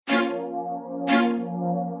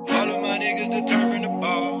determined to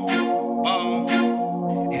ball.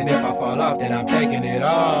 And if I fall off, then I'm taking it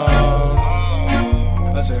off.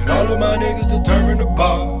 I said all of my niggas determined to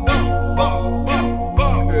ball.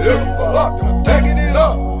 And if I fall off, then I'm taking it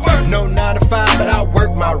off. No 9 to 5, but I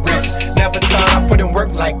work my wrist. Never thought I put in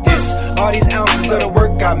work like this. All these ounces of the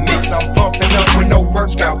work I mix, I'm pumping up with no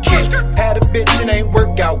workout kit. Had a bitch and ain't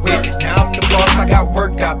workout with it. Now I'm the boss, I got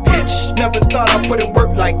workout bitch. Never thought I put in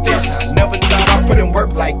work like this. Never thought I put in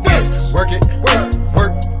work like this. Work it, work.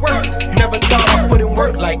 Never thought I put in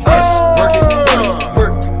work like this. Work it,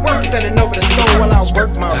 work. Standing over the store while I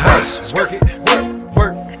work my wrist. Work it,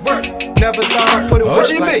 work. Never thought I put in work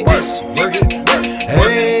like this. Work it,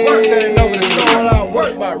 hey. Standing over the store while I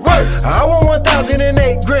work my wrist. I want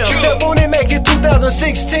 1,008 grams. Step on it, make it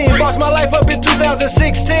 2016. Boss my life up in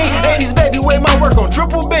 2016. 80s baby, with my work on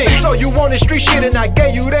triple B. So you wanted street shit and I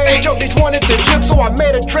gave you that. Your bitch wanted the gym, so I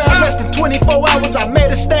made a trap. Less than 24 hours, I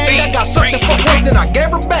made a stack. I got something for work, then I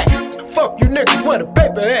gave her back. Fuck you niggas, where the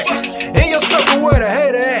paper at? In your circle, where the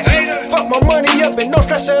hater at? Fuck my money up and no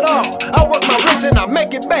stress at all. I work my wrist and I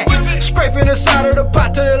make it back. Scraping the side of the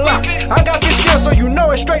pot to the lock. I got fish skills, so you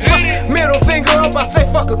know it's straight up. Middle finger up, I say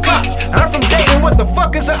fuck a cop. I'm from Dayton, what the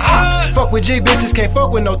fuck is an op? Fuck with G bitches, can't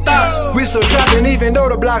fuck with no thoughts. We still trapping even though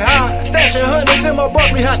the block hot. Stashing hundreds in my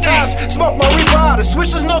Berkeley hot tops. Smoke my reefer out of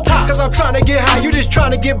swishers, no top. Cause I'm trying to get high, you just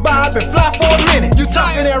trying to get by. I've been fly for a minute. You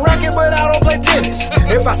talking that racket, but I don't play tennis.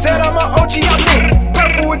 If I said I'm an OG, I mean it.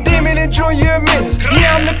 Purple with Demon and Junior and Menace.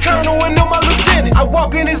 Yeah, I'm the colonel and I'm my lieutenant. I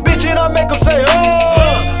walk in this bitch and I make them say,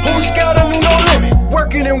 oh, who's scout and who no limit?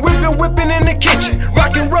 Working and whipping in the kitchen.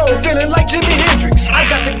 Rock and roll, feeling like Jimi Hendrix. I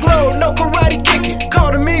got the glow, no karate kicking.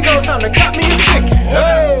 Call the Migos, time to cop me a chicken.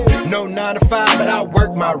 Hey. No 9 to 5, but I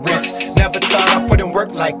work my wrist. Never thought I put in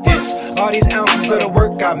work like this. All these ounces of the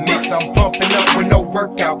work I mix, I'm pumping up with no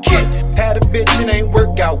workout kit. Had a bitch and ain't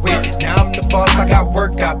workout with it. Now I'm the boss, I got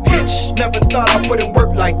workout bitch. Never thought I put in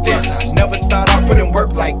work like this. Never thought I put in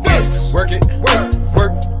work like this. Work it, work.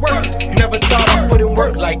 Never thought I put in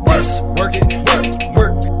work like this. Work it,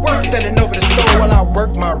 work. Standing over the store while I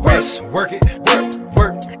work my wrist. Work it,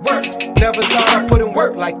 work. Never thought I put in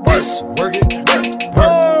work like this. Work it,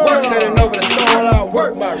 work. Standing over the store while I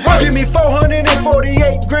work my wrist. Give me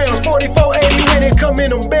 448 grams, 4480 when it come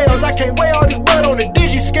in them bells. I can't weigh all this blood on the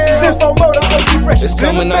digi scale. Simple motor, OG Frsh. It's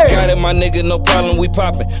coming, I got it, my nigga, no problem, we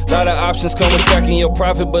poppin'. Lot of options come with stacking your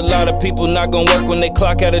profit, but a lot of people not gon' work when they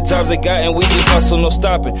clock out the jobs they got, and we just hustle, no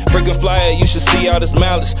stopping. Freaking flyer, you should see all this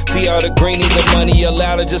malice. See all the greenie, the money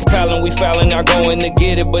allowed, just palin', we fallin', not going to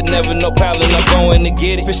get it, but never no pallin', not going to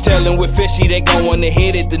get it. Fish tellin' with fishy, they gon' wanna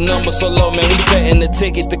hit it. The number so low, man, we settin' the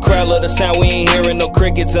ticket. The crowd love the sound, we ain't hearing no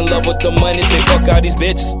crickets. In love with the money, say fuck all these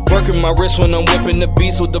bitches. Working my wrist when I'm whipping the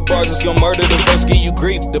beats with the bars, it's gon' murder the verse, give you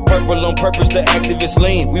grief. The purple on purpose, the activist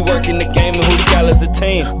lean. We working the game and who's gal as a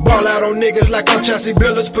team. Ball out on niggas like I'm Chelsea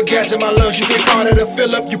Billups. Put gas in my lungs, you can call it a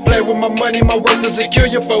fill up. You play with my money, my work is a kill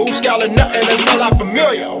you. For who's scouting nothing, that's my life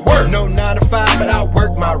familiar. Work. No 9 to 5, but I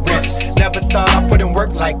work my wrist. Never thought I put in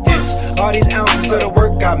work like this. All these ounces of the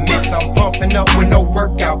work I mix, I'm pumping up with no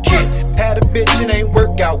workout kit. Had a bitch and ain't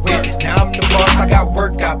workout with it. Now I'm the boss, I got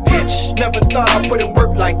workout bitch. Never thought I put in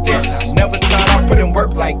work like this. Never thought I put in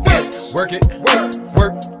work like this. Work it, work.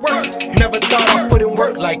 Never thought I put in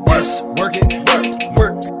work like this. Work it,